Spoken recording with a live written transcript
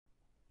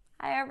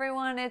Hi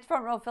everyone, it's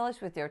Front Row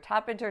Phyllis with your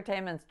top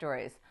entertainment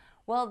stories.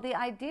 Well, the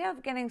idea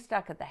of getting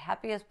stuck at the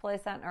happiest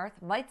place on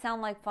earth might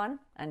sound like fun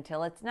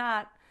until it's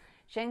not.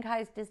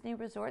 Shanghai's Disney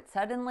Resort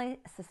suddenly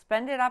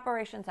suspended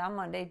operations on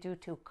Monday due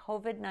to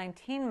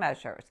COVID-19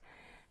 measures.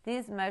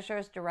 These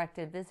measures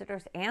directed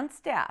visitors and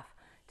staff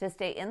to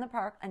stay in the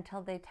park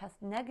until they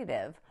test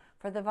negative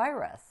for the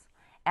virus.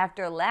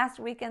 After last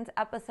weekend's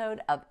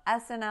episode of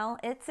SNL,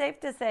 it's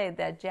safe to say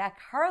that Jack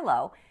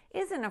Harlow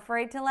isn't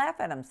afraid to laugh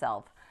at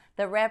himself.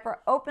 The rapper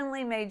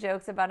openly made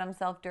jokes about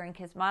himself during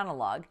his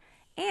monologue,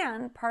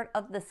 and part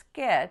of the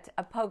skit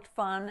poked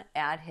fun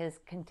at his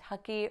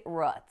Kentucky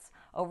roots.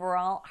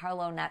 Overall,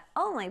 Harlow not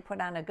only put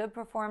on a good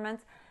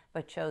performance,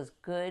 but shows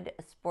good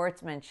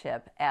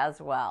sportsmanship as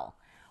well.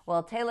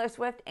 Well, Taylor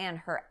Swift and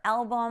her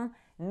album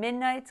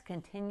Midnights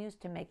continues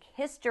to make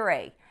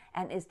history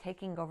and is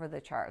taking over the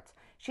charts.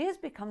 She has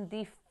become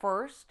the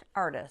first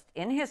artist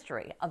in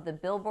history of the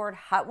Billboard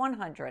Hot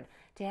 100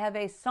 to have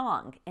a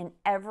song in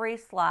every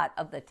slot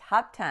of the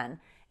top 10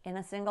 in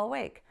a single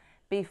week.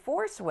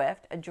 Before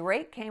Swift,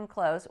 Drake came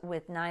close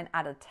with 9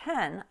 out of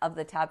 10 of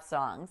the top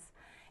songs.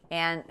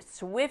 And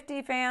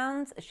Swiftie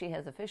fans, she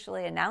has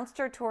officially announced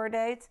her tour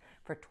dates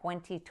for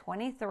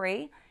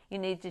 2023. You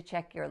need to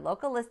check your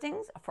local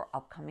listings for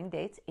upcoming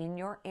dates in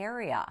your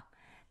area.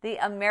 The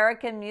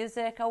American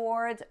Music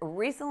Awards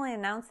recently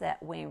announced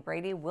that Wayne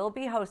Brady will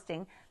be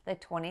hosting the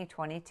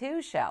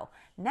 2022 show.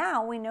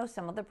 Now we know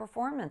some of the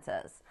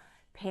performances.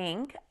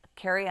 Pink,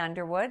 Carrie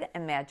Underwood,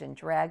 Imagine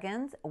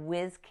Dragons,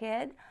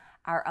 WizKid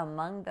are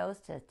among those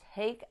to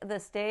take the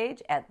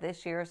stage at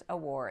this year's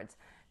awards.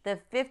 The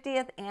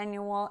 50th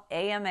annual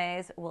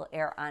AMAs will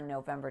air on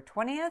November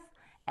 20th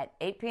at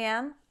 8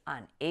 p.m.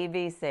 on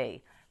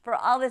ABC. For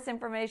all this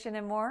information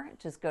and more,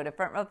 just go to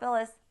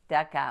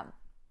frontrowphyllis.com.